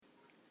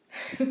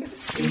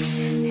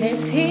Hey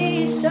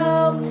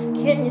T-Show,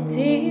 can you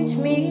teach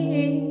me?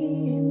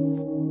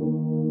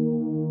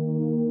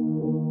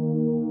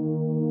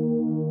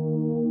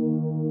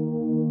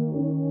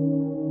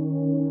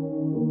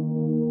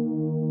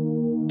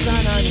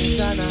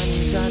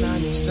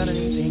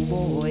 Ting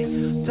boy,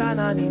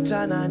 Tananing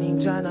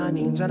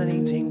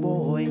ting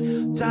boy,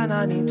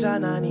 Tananing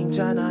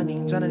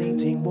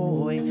ting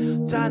boy,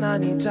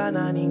 Tananing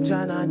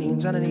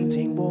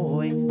ting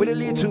boy. With a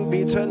little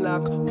bit of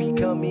luck, we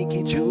can make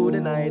it through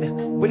the night.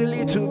 With a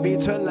little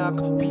bit of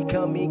luck, we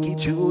can make it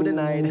through the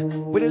night.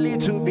 With a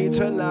little bit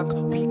of luck,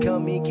 we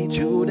can make it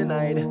through the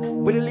night.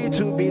 With a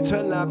little bit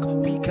of luck,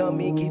 we can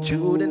make it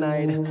through the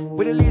night.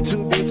 With a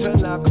little bit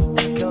of luck,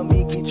 we can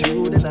make it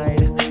through the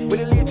night.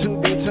 With a little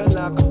bit of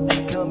luck,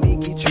 we can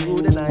make it through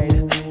the night.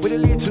 With a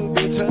little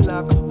bit of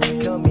luck, we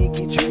can make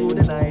it through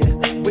the night.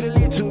 With a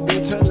little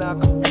bit of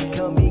luck, we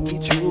can make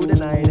it through the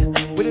night.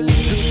 With a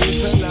little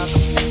bit of luck,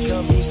 we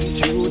can make it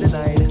through the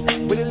night.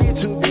 With a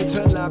little bit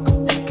of luck,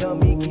 we can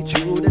make it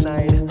through the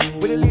night.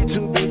 With a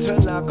little bit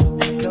of luck,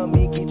 we can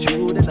make it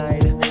through the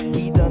night.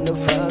 We done the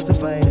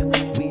falsified,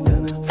 we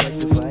done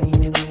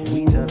falsifying,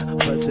 we done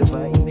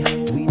falsifying,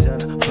 we done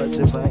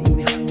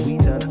falsifying, we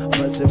done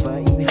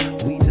falsifying,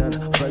 we done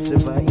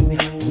falsifying,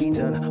 we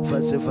done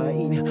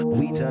falsifying,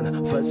 we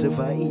done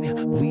falsifying,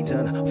 we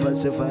done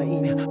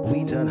falsifying,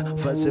 we done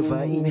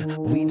falsifying,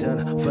 we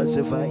done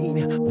falsifying,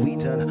 we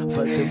done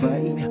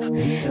falsifying,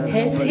 we done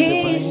Hey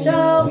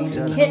T-Show,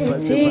 can you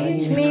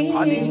teach me? I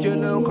DJ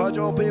long can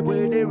jump it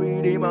with the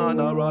rhythm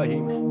and a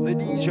rhyme. The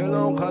DJ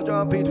long can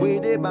jump it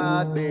with the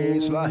bad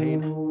bass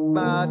line,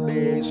 bad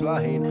bass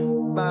line,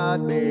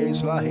 bad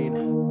bass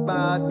line,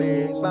 bad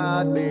bass,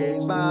 bad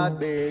bass, bad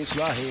bass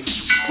line.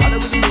 All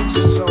with the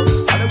mixing sound, all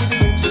with the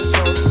mixing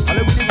sound, all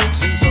with the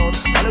mixing sound,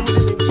 all with the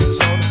mixing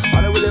sound,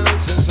 all with the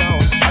mixing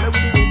sound, all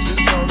with the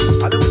mixing sound,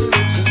 all with the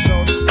mixing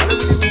sound, all with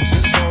the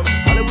mixing sound,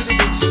 all with the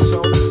mixing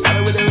sound,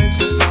 all with the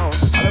mixing sound,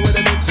 all with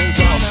the mixing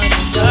sound.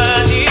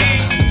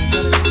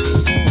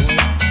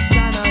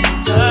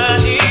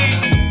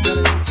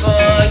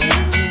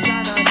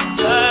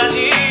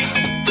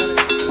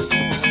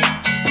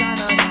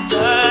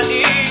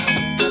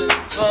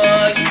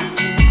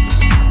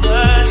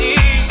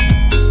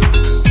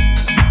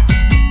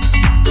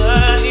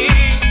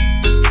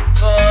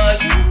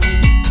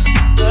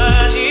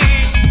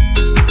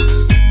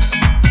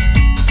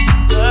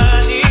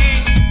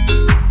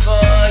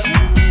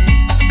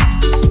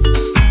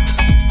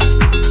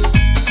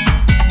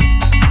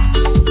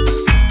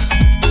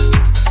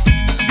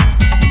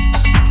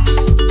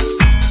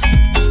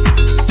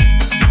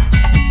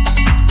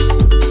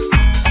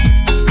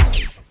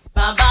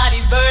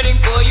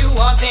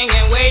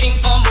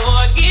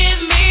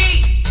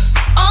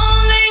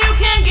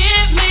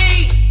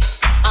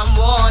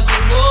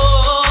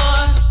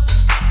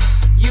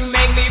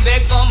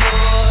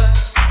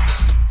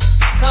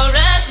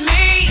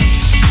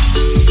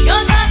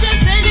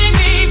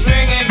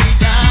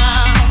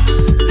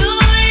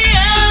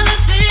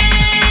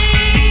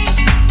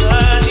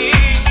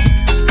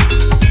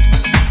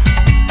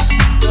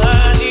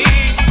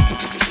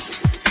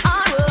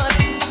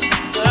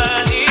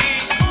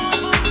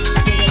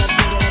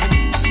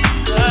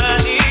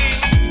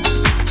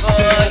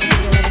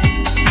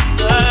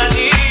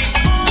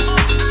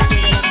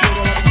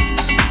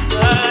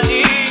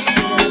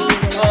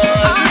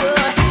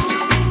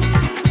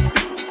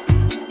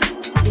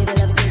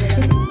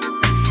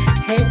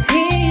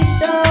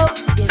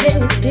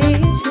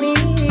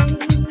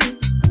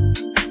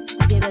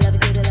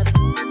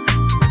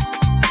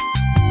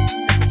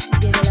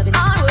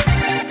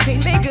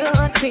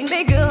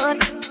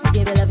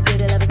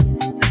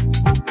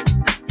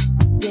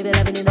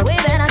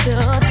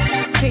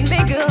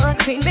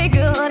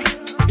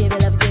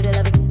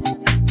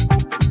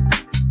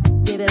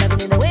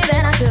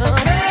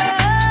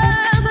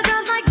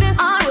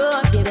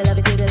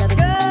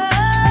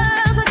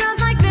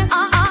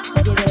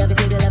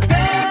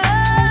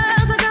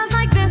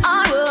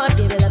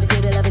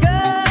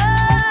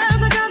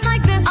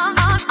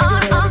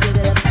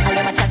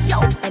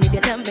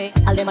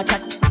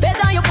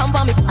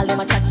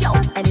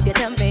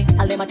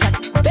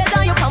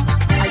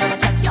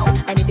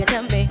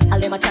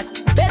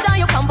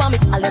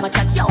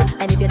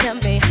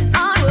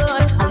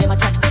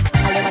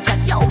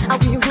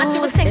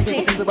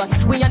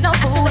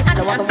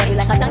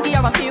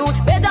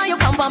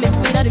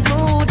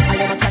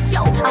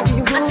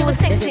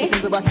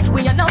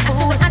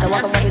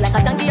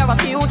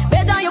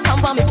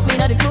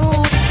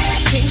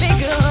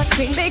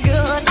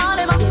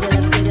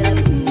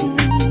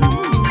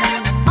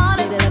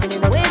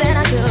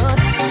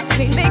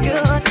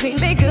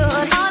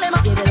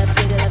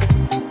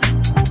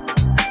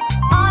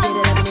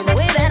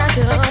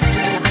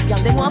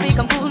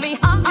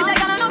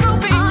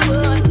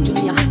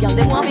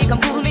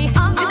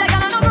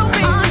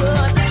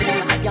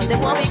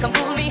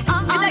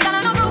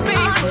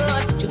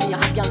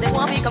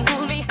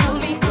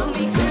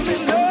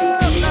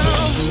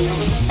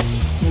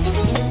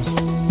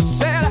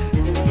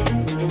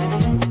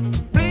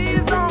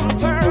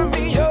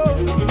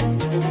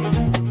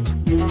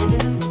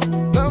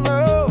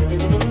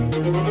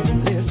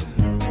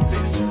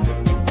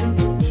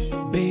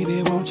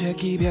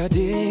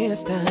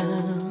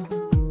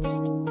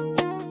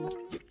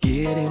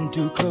 getting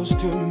too close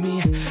to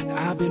me.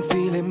 I've been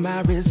feeling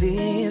my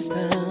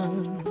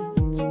resistance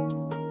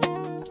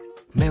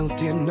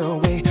melting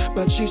away,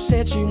 but she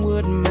said she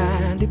wouldn't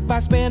mind if I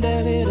spend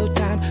a little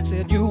time.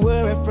 Said you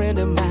were a friend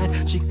of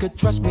mine, she could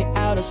trust me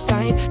out of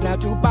sight. Now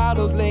 2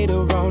 bottles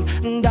later on,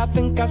 and I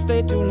think I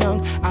stayed too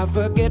long. I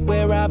forget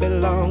where I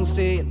belong.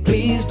 Saying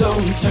please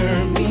don't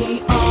turn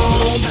me on.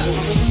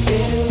 It's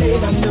getting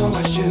late, I know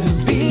I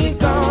should be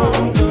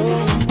gone.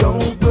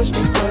 Don't push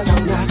me 'cause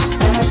I'm not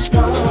that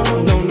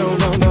strong. No, no,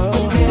 no, no.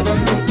 Don't ever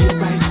make it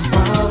right.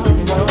 Wrong,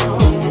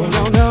 wrong. No,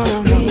 no, no.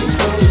 Please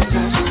don't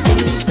touch me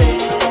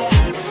there.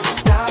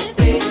 Stop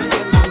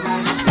thinking my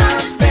mind is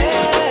not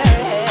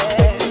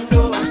fair.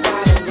 Though I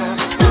got a girl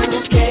who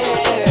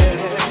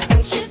cares,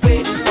 and she's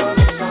waiting for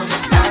the sun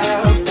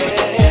out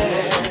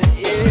there.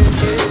 Yeah,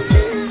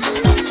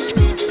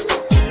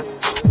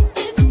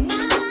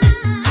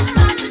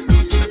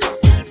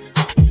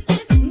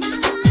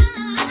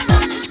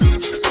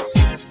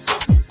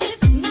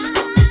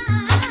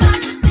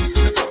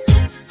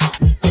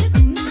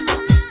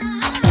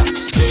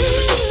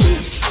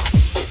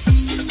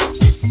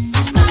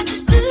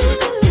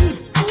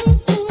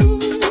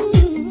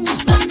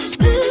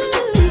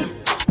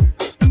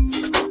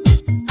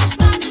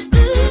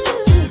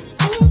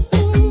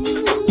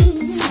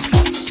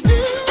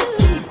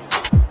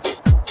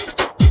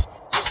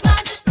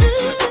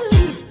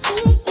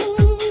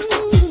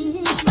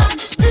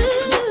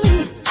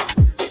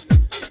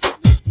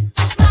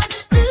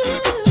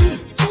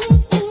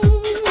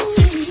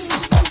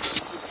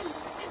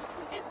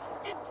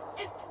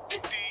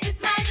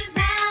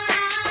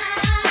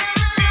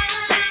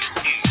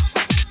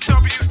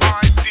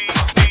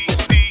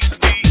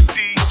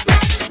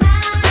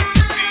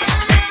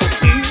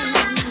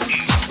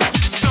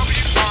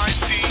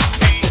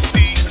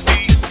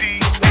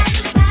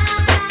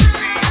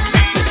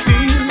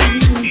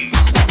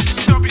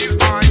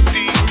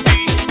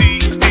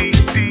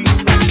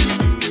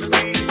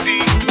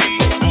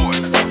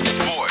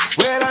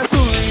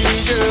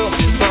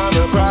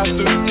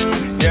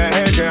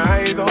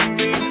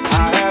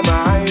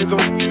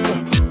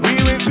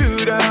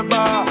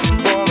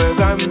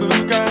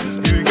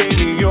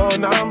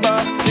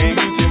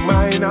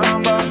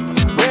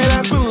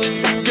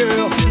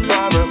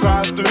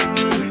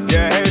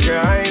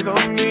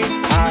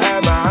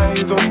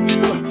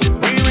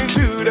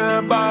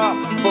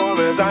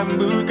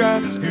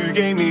 You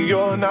gave me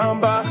your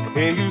number,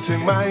 and you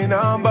took my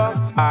number.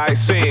 I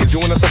said, you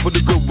wanna stop with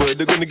the good word,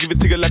 they're gonna give it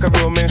to you like a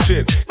real man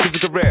shit. Kiss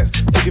it the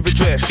rest, take it for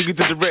dress, she get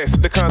to the rest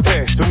of the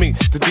contest. For me,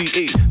 the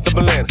D-E,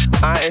 double N,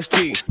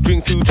 I-S-G,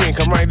 drink to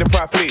drink, I'm writing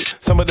properly.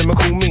 Some of them are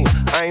cool me,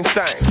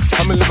 Einstein,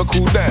 I'm a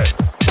Liverpool dad.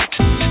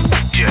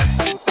 Yeah,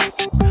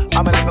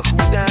 I'm a Liverpool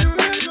dad.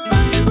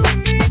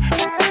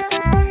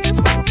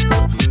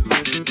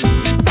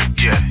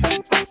 Yeah,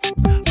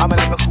 I'm a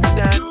Liverpool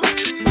dad.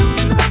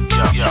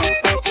 Yeah.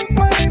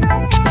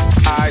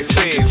 I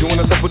said, you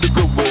wanna stop with the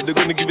good word, they're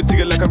gonna give it to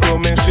you like a real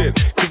man shit.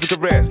 Kiss it the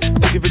rest,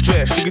 take it for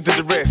dress, she get to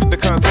the rest of the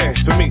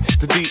contest. For me,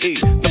 the D-E,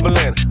 double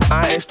N,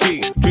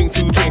 I-S-G, drink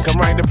to drink, I'm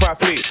writing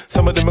properly.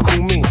 Some of them are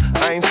cool me,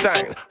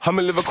 Einstein, I'm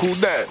a Liverpool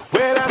dad.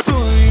 When I saw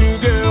you,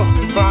 girl,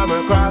 from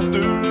across the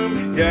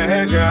room, you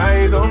had your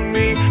eyes on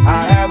me,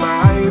 I had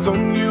my eyes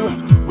on you.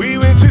 We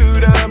went to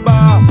the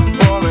bar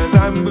for a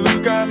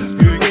Zambuca,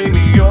 you gave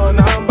me your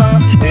number,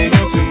 and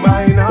you took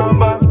my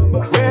number.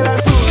 When I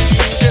saw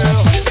you,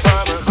 girl,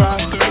 from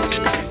across the room,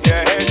 you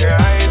had your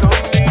eyes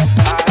on me, I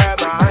had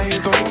my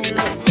eyes on you.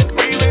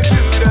 We went to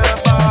the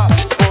bar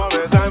for a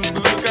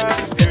Zambuca,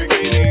 you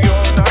gave me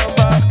your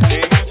number,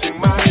 and you took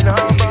my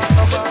number.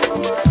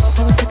 I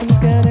was taking this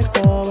girl next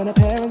door when her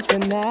parents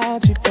went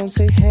out. She phone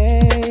say,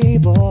 hey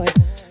boy,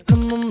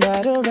 come on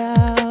right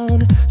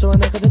around. So I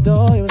knock at the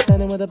door, you were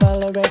standing with a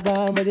bottle of red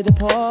wine ready to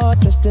pour,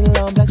 dressed in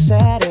long black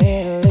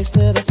satin, lace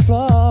to the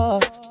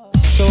floor.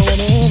 So I went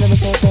in and we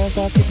sat down,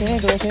 started kissing,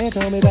 caressing,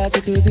 told me about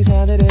you 'cause he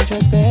sounded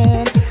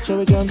interesting. So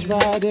we jumped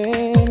right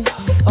in,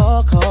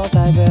 all calls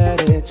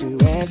diverted to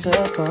answer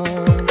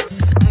phone.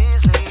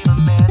 Please leave a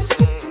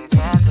message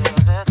after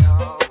the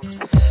tone.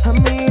 I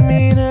mean,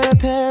 me and her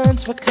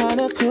parents were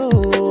kinda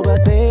cool,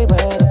 but they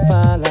were the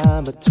fine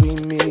line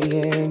between me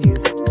and you.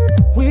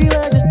 We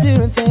were just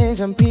doing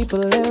things and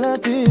people in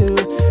love do.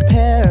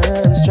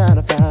 Parents trying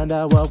to find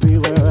out what we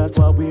were up to, I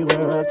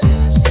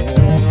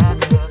said,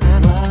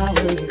 why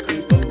were you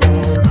creeping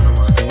us?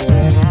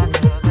 Said,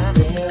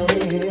 there we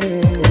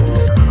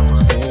is.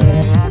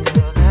 Said,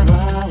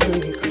 why were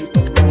you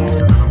creeping us?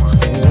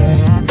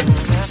 Said,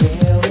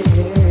 there we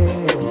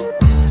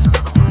is.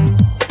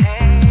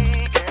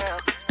 Hey girl,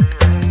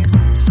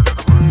 it's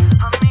another one.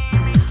 I mean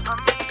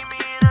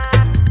me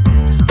that.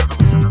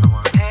 It's another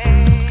one.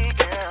 Hey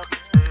girl,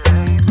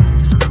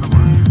 it's another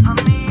one. I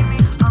mean me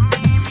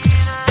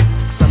that.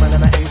 Some of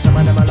them are ace, some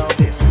of them are love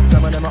this.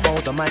 Some of them are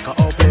old, the mic are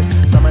hopeless.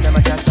 Some of them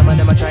are cats, some of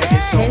them are try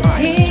this. So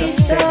I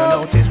just take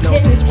no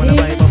notice when I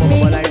vibe a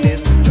bubble like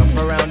this. Jump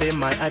around in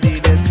my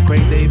Adidas.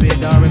 Craig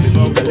David, R&B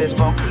vocalist.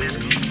 Just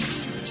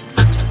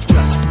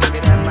give me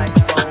that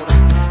microphone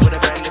with a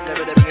brand new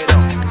flavor to bring it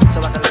on, so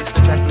I can listen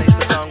to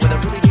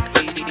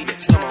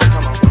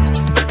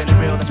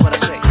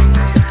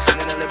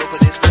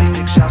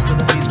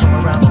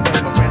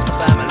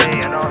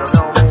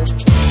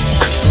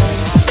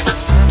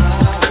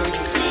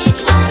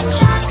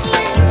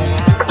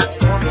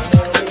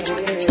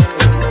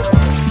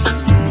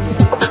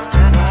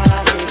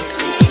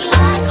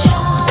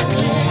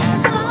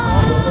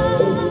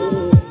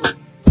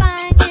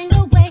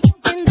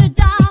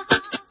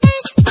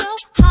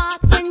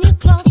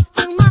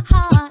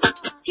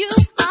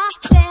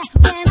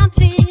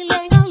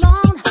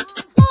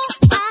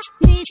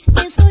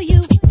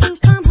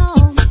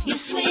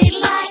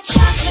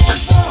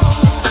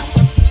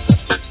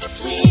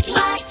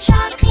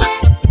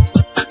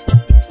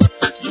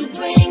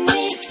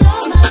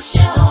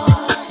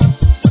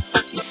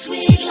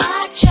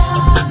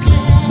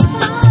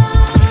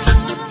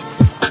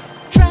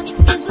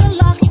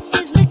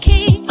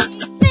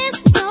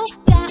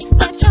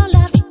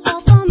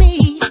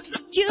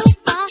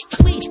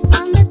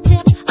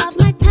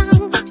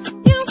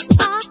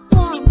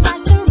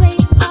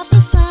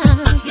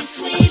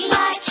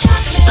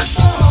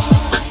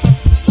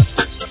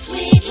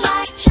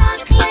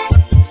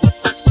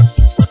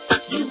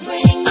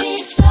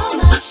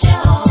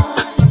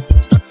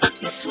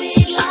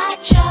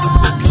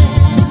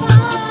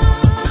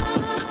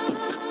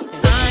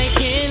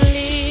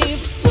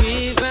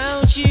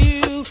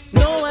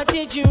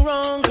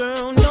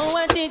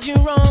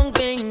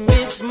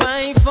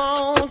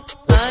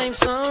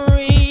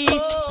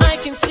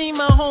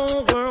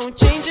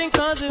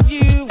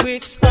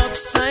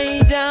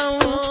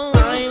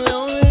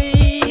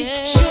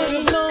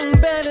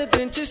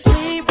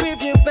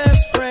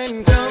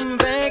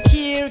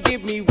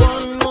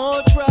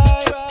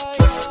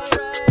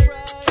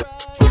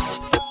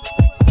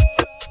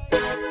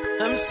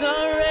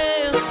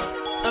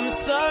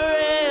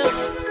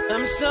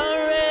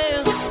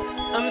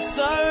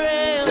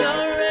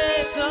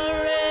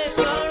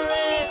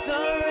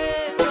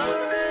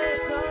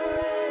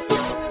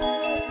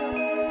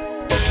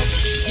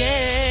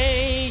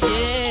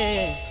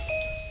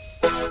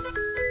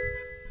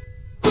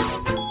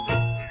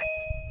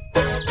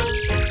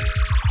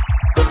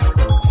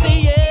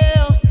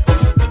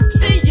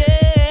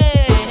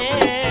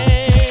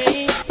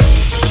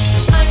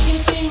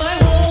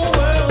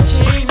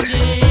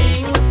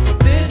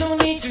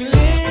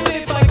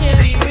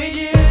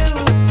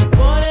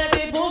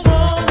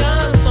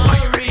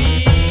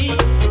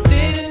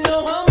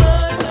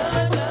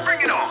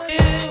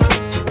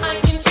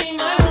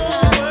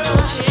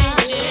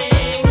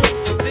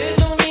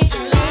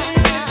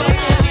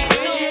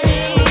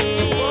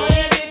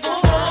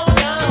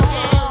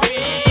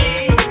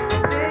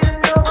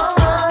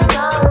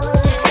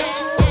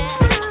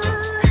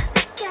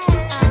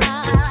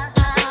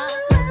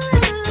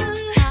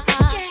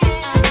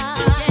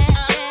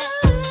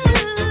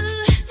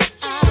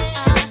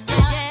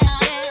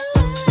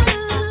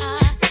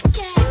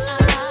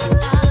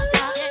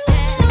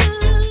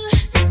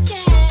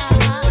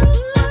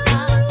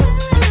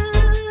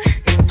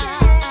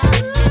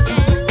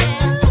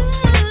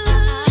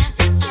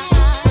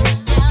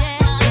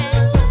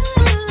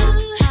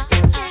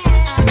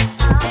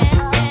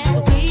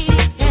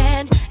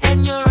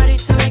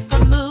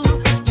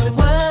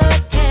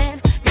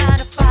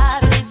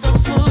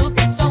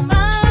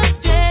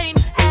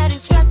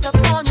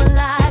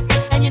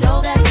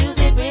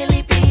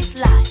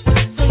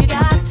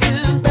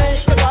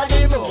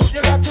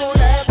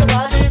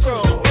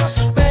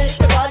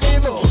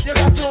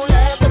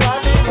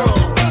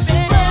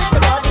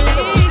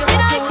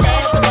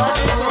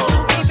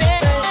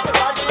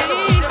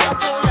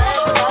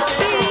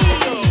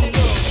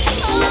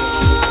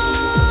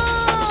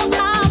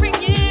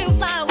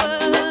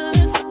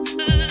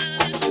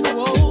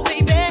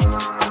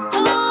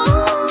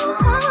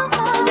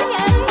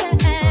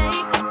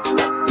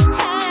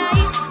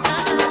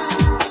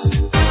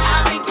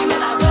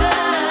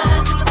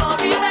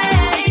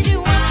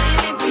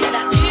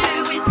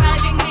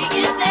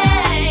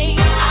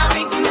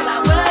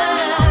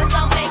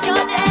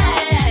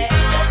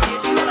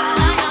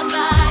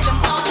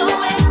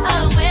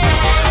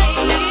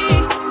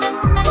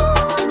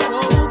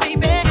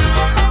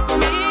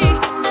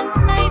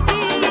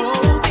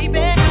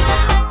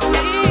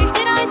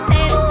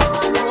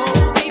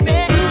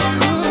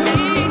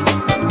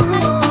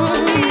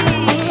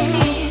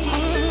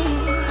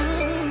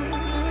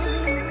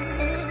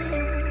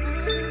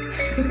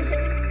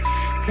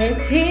Hey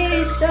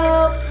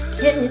teacher,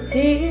 can you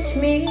teach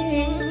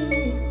me?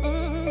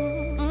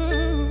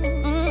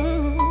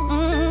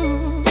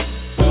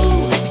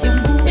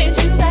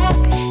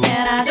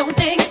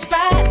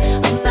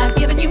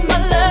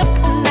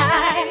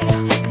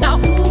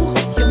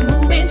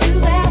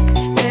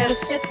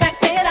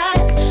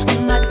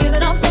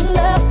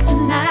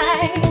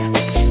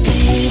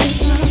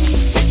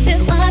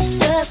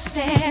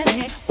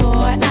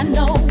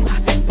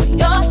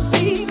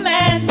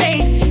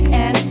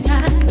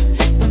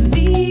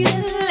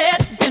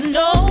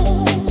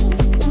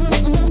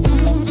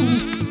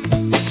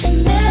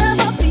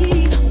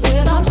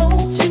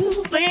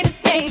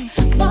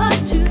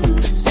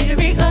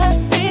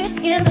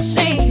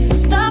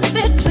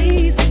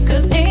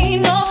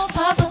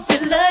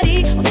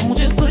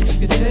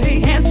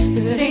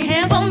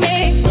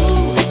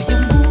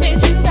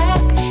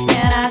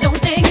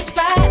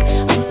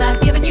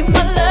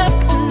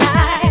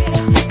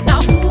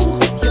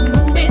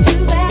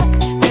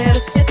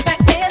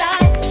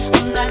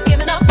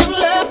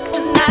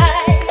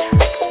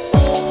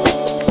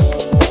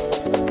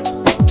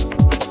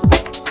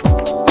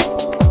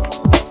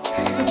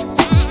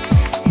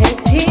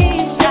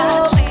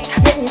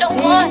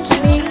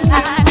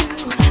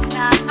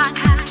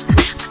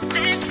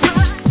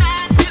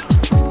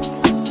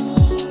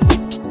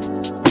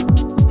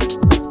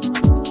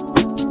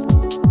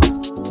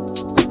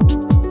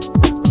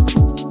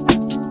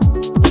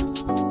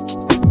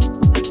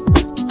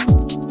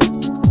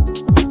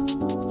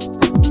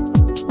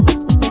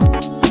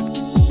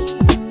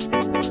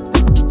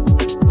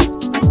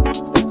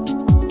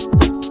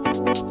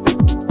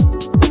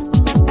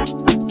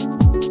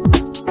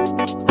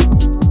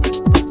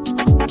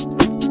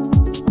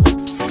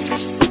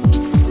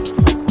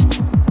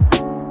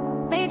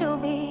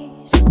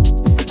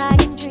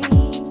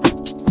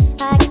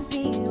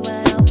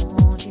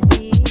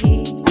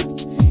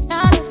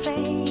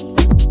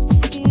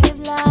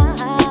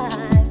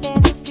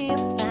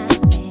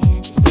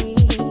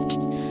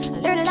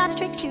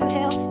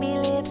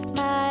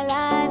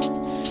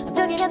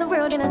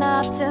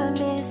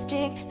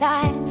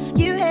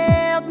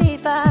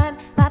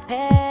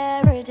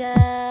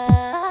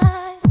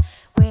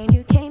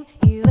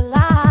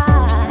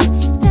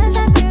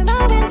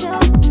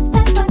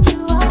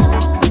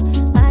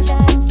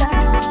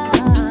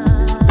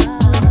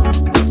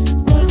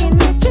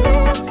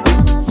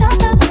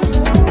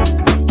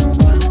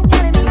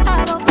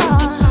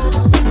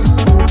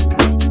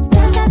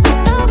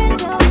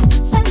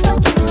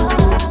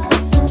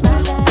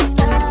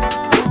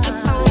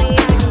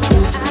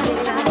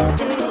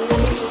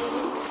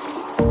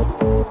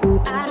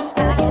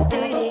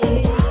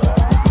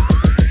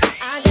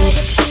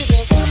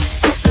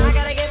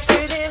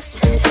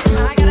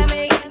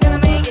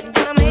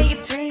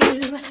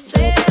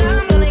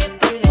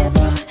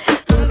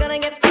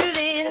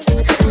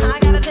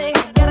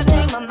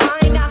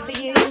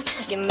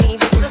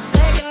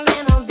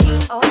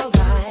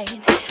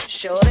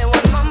 sure that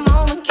when my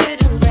moment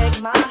couldn't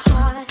break my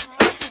heart.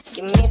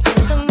 Give me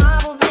till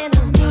tomorrow, then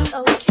I'll be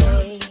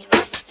okay.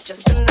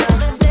 Just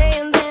another day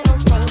and then I'll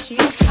hold you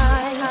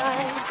tight.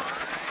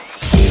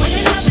 When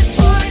your love is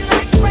pouring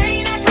like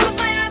rain, I close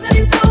my eyes and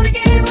it's gone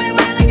again. When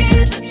I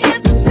get the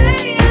chance to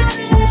say I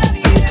love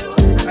you,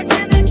 I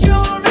pretend that you're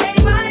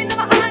already mine.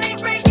 Now my heart ain't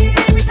breaking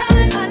every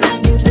time I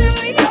look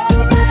into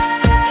your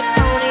eyes.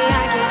 If only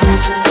I could get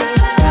to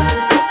this.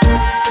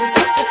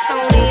 If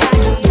only I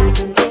could get to this.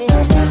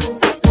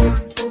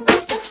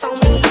 If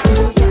only I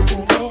could get to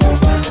this.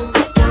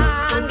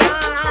 God,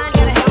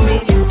 gotta help me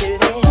get through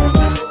this.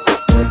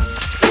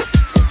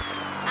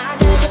 I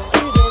gotta get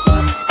through this.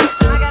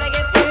 I gotta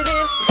get through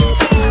this.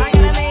 I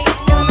gotta make it,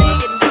 gotta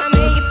make it, gotta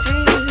make it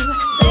through.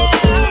 Say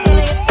I'm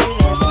gonna get through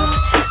this.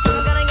 I'm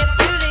gonna get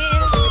through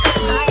this.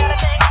 I gotta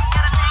take.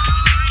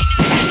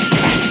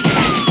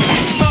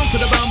 Bum for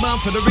the bum, bum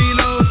for the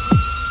reload.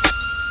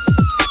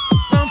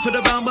 Bum for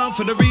the bum, bum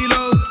for the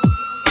reload.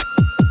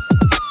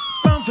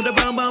 Bum for the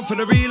bum, bum for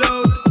the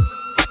reload.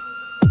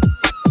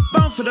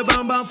 Bum for the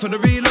bum, bum for the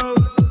reload.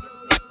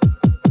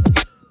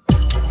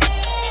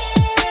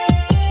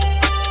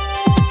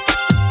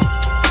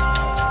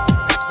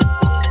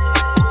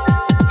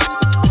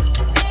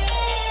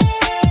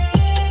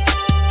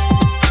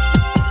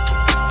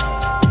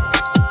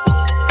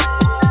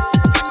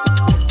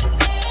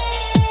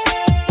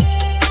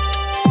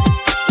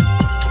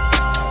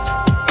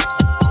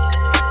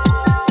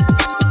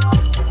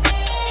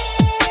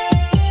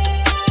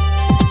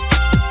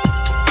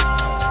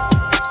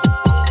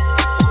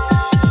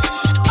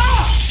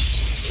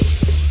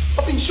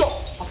 I've been shot.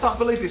 I can't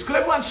believe this. Could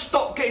everyone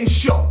stop getting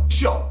shot?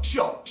 Shot.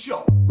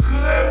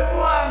 Could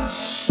everyone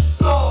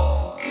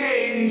stop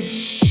getting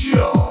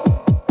shot? Bum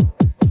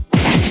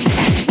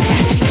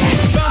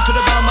for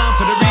the bum, bum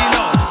for the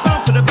reload.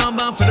 Bum for the bum,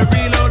 bum for the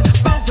reload.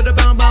 Bum for the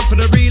bum, bum for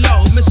the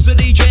reload. Mr.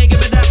 DJ,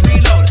 give it that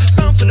reload.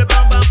 Bum for the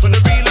bum, bum for the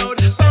reload.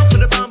 Bum for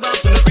the bum, bum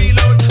for the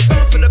reload.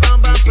 Bum for the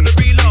bum, bum for the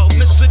reload.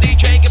 Mr.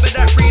 DJ, give it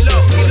that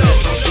reload.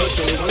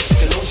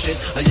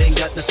 I ain't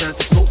got no time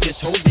to smoke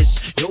this, hold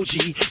this. Yo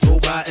G, roll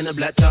by in a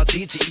black top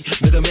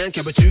TT. Mega Man,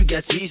 Cabra 2,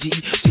 gas easy.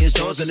 Seeing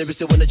stars on the wrist,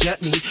 they wanna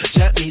jap me.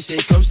 Say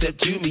come step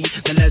to me.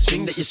 The last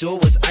thing that you saw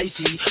was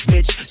icy.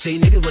 Bitch, say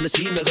nigga wanna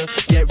see nigga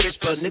get rich,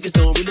 but niggas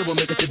don't really want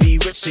nigga to be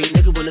rich. Say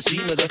nigga wanna see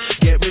nigga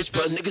get rich,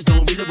 but niggas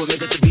don't really want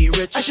nigga to be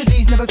rich.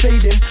 Ashadies never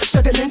fading,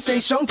 struggling, stay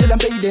strong till I'm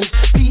bathing.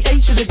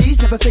 PH to the D's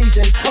never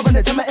phasing. I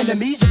wanna tell my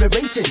enemies are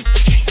erasing.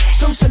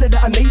 So solid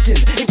that amazing.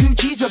 In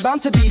Gucci's we're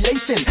bound to be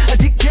lacing.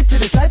 Addicted to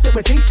this life that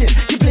we're tasting.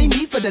 You blame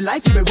me for the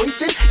life you've been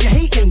wasting. You're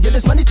hating, yeah,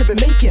 there's money to be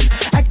making.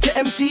 Act to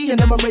MC and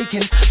then I'm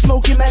raking.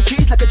 Smoking mad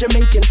trees like a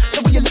Jamaican.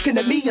 So when you're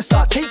looking at me, you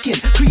start taking,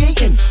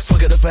 creating.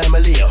 Fuck the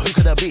family, who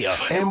could I be?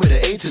 M with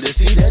the A to the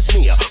C, that's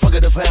me. Fuck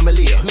the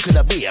family, who could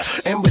I be?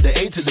 M with the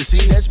A to the C,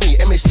 that's me.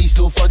 MSC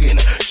still fucking.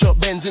 Short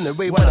Benz in the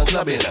Ray while I'm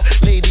clubbing.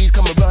 Ladies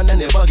come around and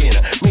they're bugging.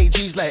 Make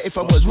G's like if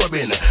I was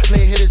robbing.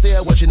 Play hitters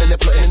there watching and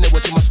they're plotting and they're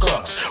watching my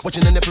stocks.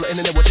 Watching and they're plotting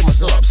and they're watching my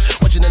stops.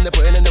 Watching and they're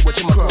plotting and they're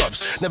watching my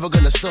crops. Never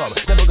gonna stop,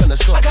 never gonna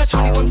stop. I got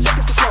 21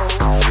 seconds to flow.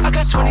 I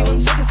got 21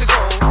 seconds to go.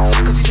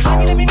 Cause if you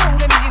let me know,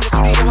 let me in the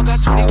studio. I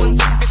got 21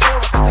 seconds before I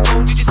got to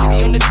go. Did you see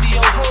me on the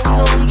video? Oh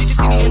no. Did you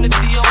see me on the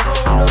video? Oh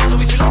no. So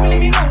if you let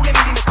me know, let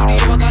me in the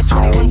studio. I got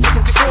 21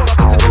 seconds before I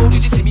got to go.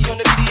 Did you see me on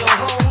the video?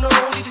 Oh no.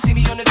 Did you see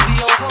me on the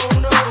video? Oh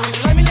no. So if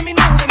you let me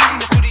know, let me in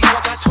the studio.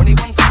 I got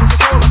 21 seconds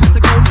before I got to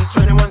go.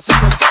 21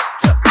 seconds.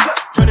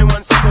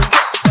 21 seconds.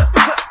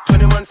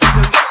 21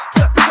 seconds.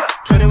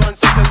 21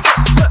 seconds. I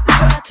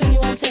got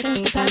 21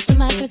 seconds to pass the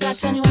mic. I got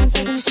 21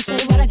 seconds to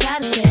say what I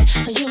gotta say.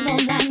 You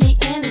won't like me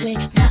anyway.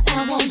 Now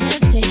I won't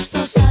hesitate.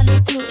 So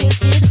solid crew is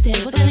here to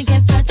stay. We're gonna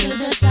get back to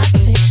the top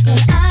of it.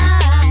 Cause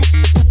I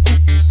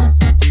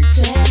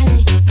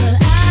 20. Cause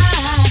I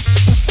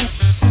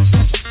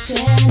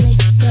 20.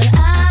 Cause I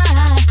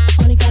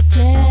only got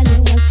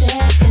 21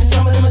 seconds.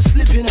 Some of them are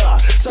slipping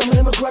some of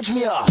them are grudge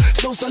me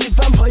So solid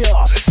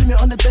vampire, see me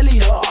on the telly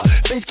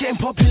face getting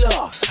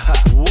popular.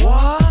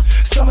 What?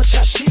 Some are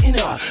chat shitting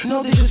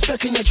no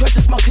disrespect in your threats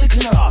if my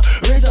clicking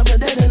raise up the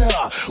dead in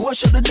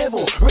wash up the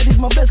devil, red is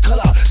my best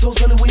color. So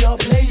solid we are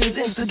players,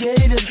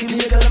 instigators. Give me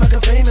a girl and make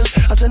her famous.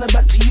 I send her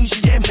back to you, she's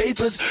getting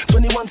papers.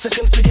 21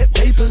 seconds to get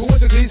papers. Who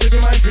wants to please set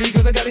your mind free?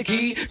 Cause I got a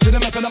key to the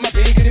method of my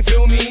pain, can you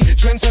feel me?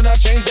 Trends that I've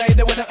changed, like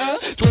the weather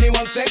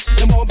 21 sex,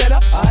 the more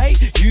better.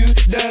 You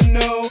don't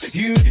know,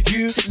 you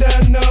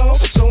don't know.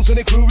 Songs in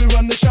the crew, we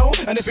run the show.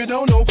 And if you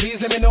don't know,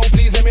 please let me know,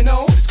 please let me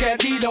know.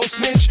 Scared me, don't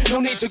snitch. No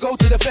need to go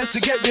to the fence to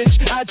get rich.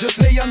 I just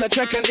lay on the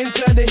track and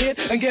insert the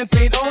hit and get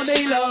paid all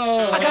day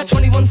long. I got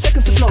 21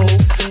 seconds to flow.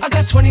 I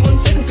got 21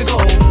 seconds to go.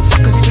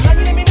 Cause if you let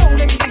me know,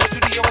 let me in the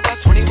studio. I got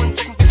 21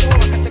 seconds before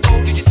I got to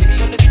go. Did you see me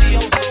on the video?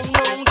 Oh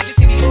no. Did you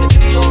see me on the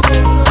video? Oh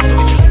no. So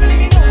if you let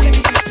me know, let me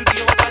in the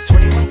studio. I got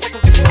 21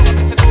 seconds before I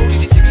got to go.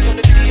 Did you see me on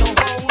the video? Oh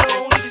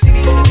no. Did you see me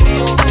on the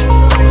video? Oh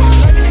no. So if you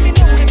let me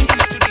know, let me in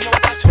the studio. I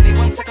got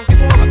 21 seconds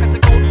before I got to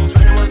go.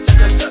 21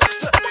 seconds.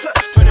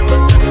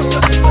 21 seconds.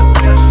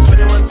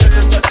 21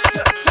 seconds.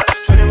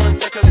 21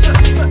 seconds.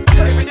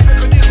 Every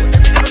lyrical new, every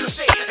lyrical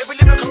shade, every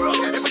lyrical rock.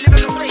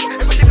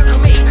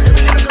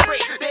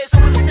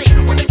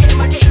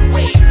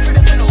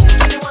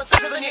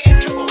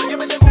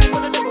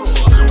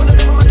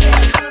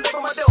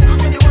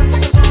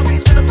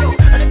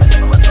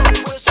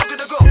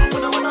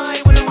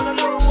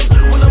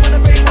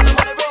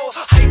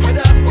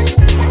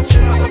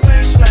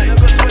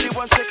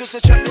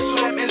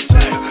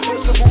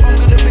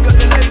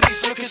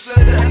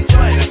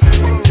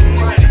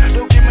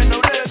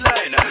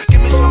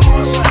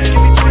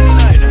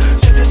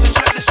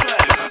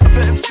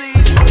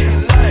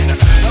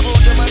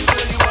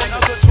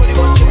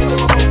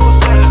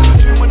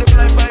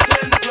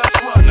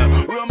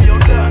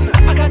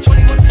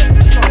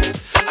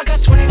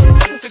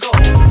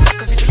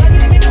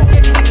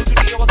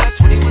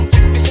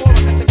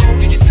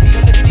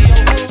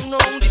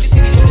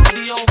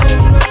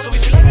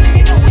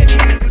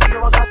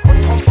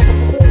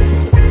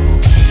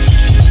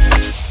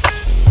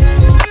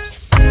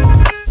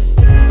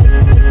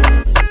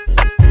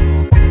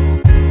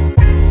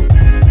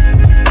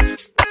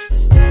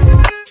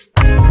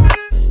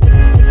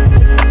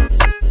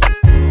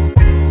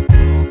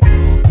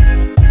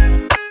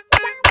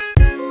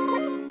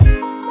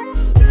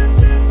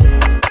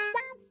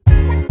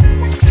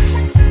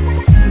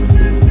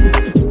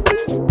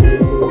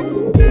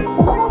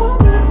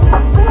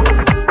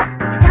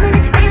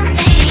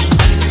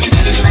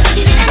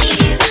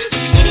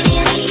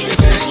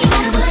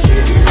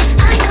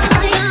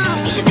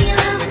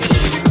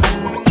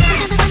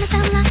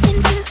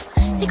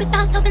 Secret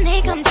thoughts hoping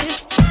they come true.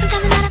 Sometimes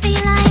at night I feel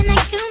you lying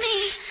next to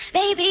me,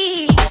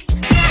 baby.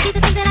 These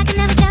are things that I can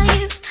never tell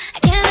you. I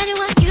can't imagine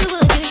what you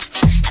would do.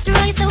 After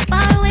all, you're so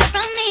far away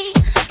from me,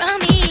 from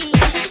me.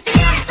 Sometimes it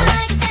feels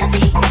like a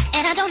fantasy,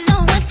 and I don't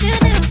know what to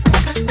do.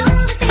 'Cause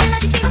all the feel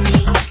like you give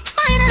me,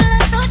 find a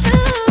love so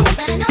true.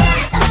 But I know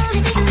it's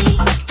only figuratively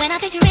when I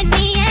picture in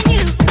me and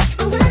you.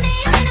 But one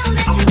day I know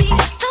that you'll be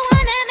the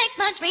one that makes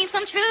my dreams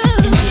come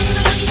true.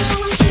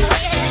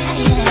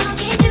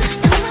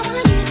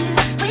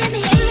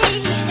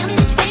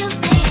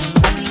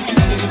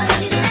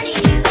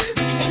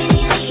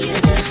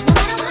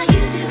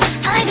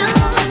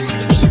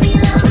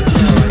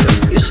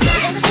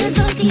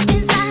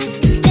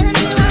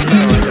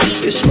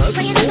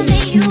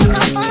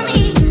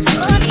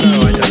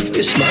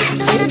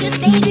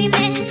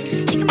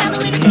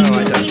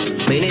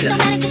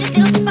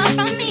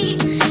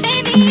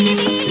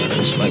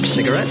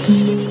 Cigarettes,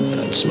 I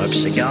don't smoke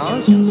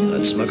cigars, I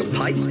don't smoke a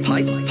pipe.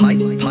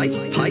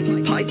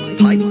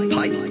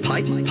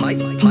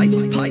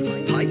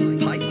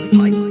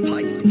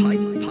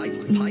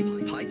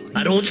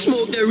 I don't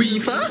smoke the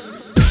reefer.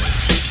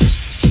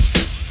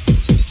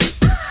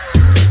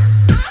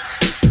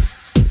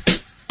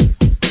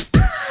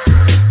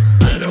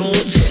 I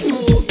don't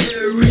smoke the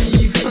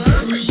reefer.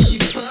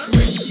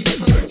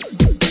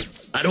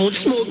 I don't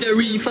smoke the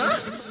reefer.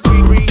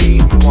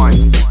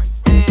 Rewind.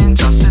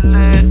 Just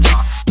select.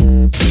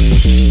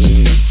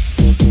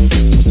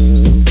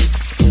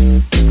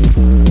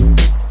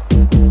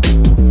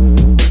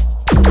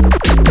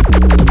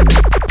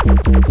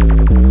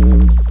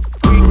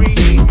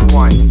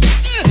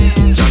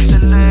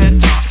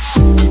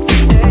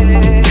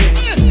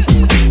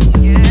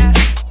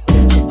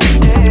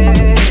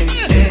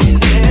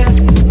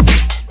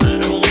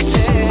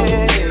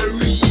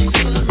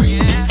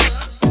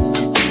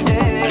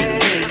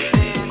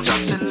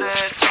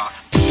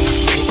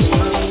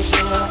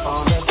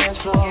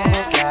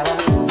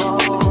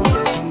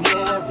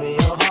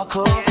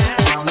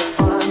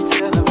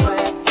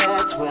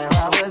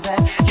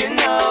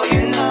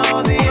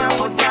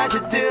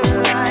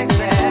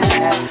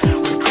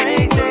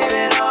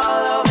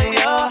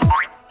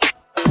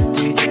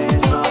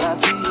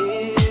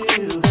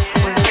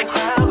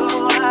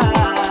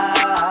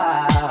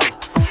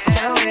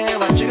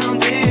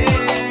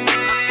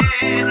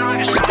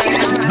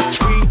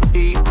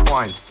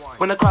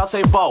 When the crowd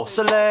say ball,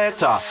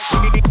 selector.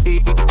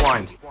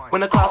 Rewind.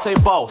 When the crowd say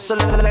ball,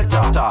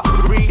 selector.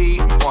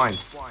 Rewind.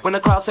 When the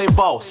crowd say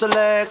ball,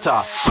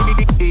 selector.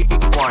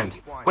 Rewind.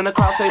 When the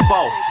crowd say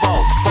ball.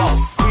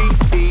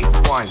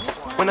 Rewind.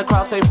 When the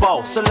crowd say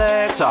ball,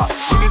 selector.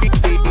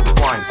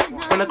 Rewind.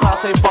 When the crowd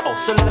say ball,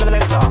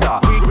 selector.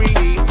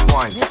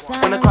 Rewind.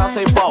 When the crowd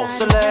say ball,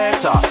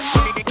 selector.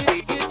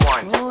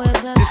 Rewind.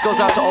 This goes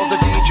out to all the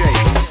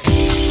DJs.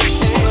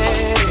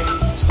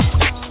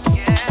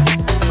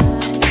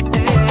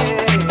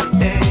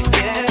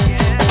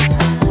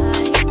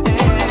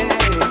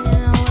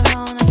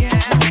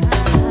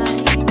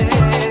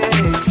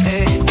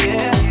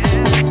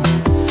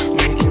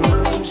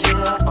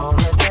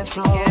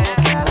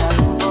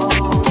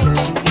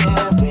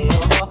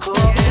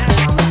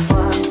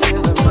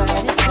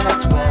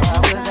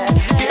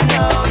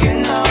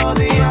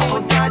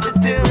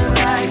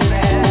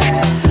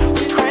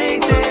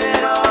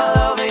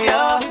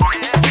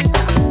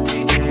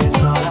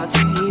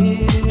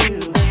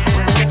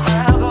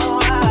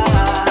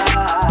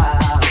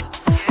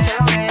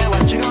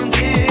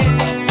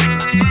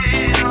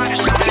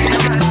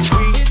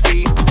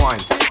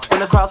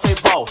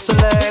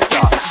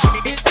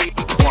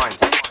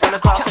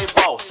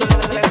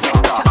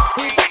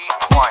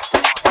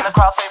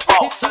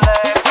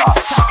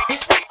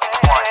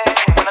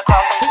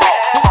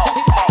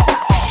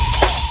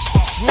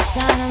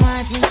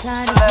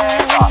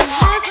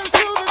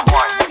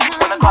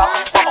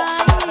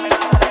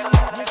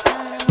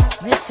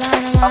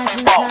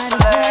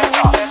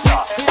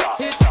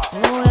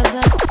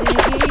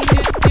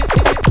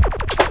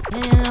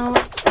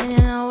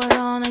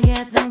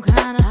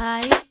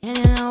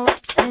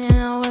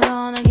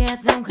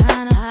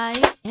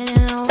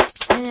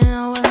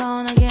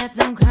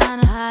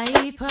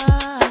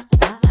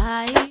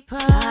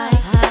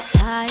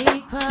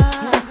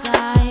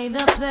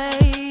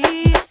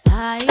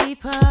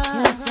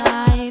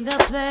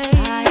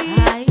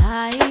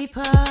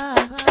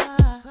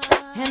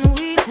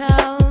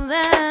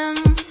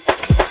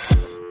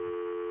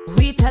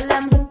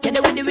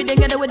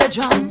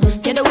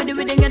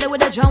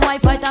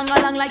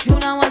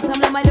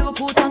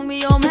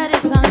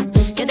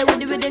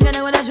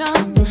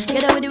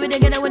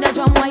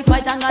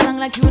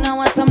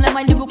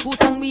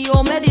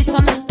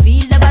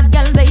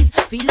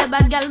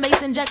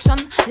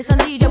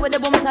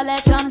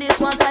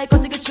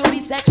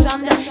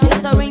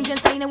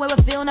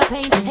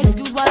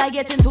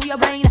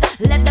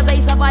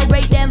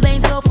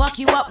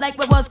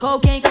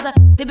 Cocaine, cause I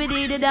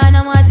tippity the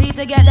dynamite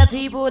to get the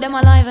people, them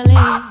alive and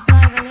live.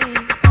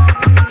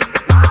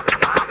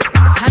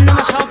 And I'm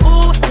a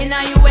shampoo, in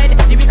a you head,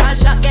 lyrical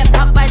shot get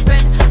popped by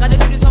spread. Gotta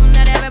do something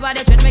that everybody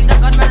treat me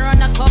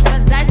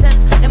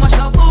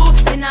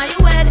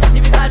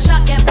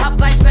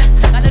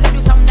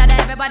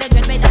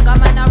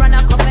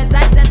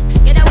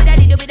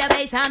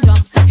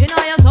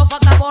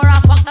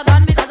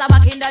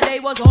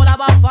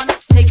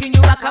Taking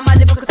you back on my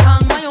lyrical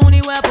tongue, my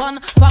only weapon.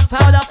 Fuck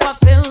powder, fuck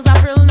pills, I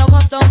thrill, no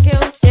cost, don't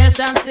kill. Yeah,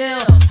 stand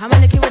still. I'm a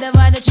licky with a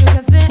vibe that you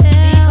can feel.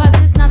 Because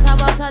it's not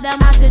about how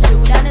them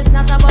attitude, and it's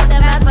not about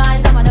them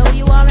advice. No matter who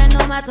you are and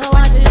no matter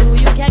what you do,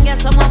 you can get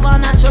some of our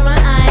natural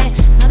eye.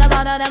 It's not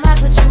about how them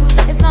attitude,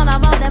 it's not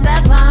about them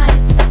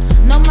advice.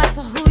 No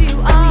matter who you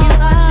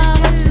are,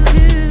 what you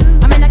do.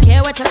 I mean, I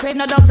care what you crave,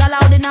 no dogs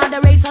allowed in all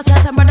the race. So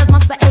certain brothers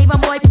must behave,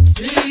 and boy,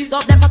 please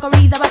stop them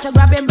fuckeries about you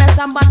grabbing breasts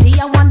and body.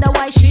 I wonder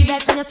why she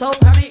vex when you're so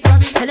grabby.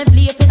 Tell him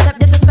flee if he step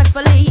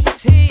disrespectfully.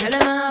 Tell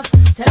him off,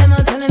 tell him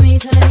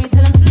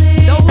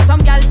flee. Though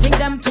some gal think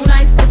them too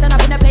nice, they stand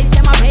up in the place,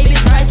 them a baby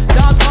price.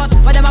 Dogs hot,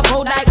 but them a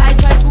cold like ice.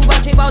 Try to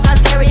watch about as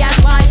scary as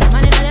why.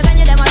 Man in the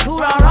venue, them a too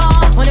raw.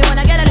 Only when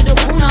I get a little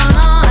cool,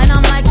 nah. And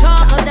I'm like,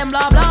 chalk, cause them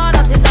blah blah.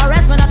 Nothing to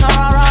rest, but not a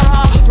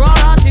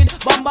raw-hearted.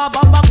 Bomba,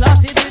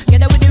 clotted.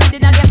 Get it with the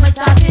rhythm and get me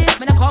started.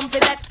 When I come to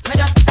vex, me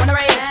just wanna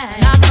raid.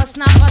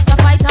 Snap us a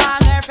fighter.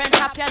 Girlfriend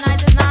tap your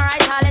nice, it's not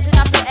right. I let it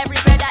up to every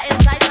brother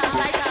inside.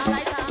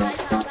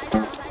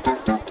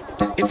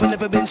 If I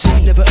never been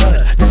seen, never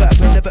heard, never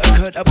happened, never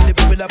occurred, I wouldn't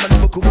be without my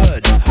lyrical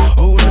word.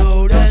 Oh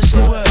no, that's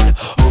the word.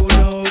 Oh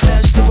no,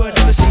 that's the word.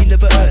 Never seen,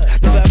 never heard,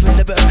 never happened,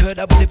 never occurred,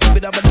 I wouldn't be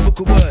without my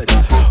lyrical word.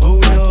 Oh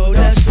no,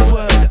 that's the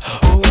word.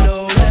 Oh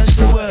no, that's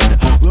the word.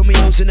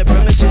 Romeo's in the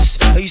premises.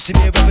 I used to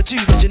be a rapper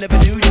too, but you never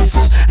knew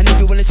this. And if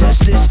you wanna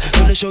test this,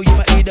 gonna show you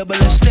my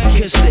AWS, then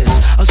kiss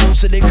this. I saw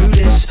so they grew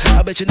this.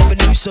 I bet you never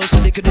knew so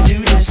they couldn't do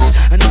this.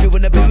 And if you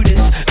wanna do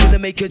this, gonna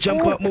make you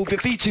jump up, move your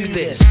feet to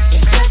this.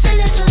 It's just the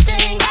little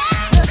things,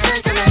 the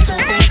sentimental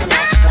things I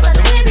like about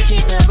the way we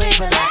keep the wave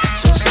alive.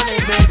 So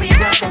solid, baby,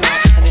 rock the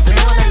night. And if you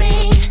know what I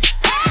mean,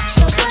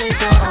 so solid,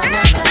 so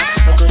alright.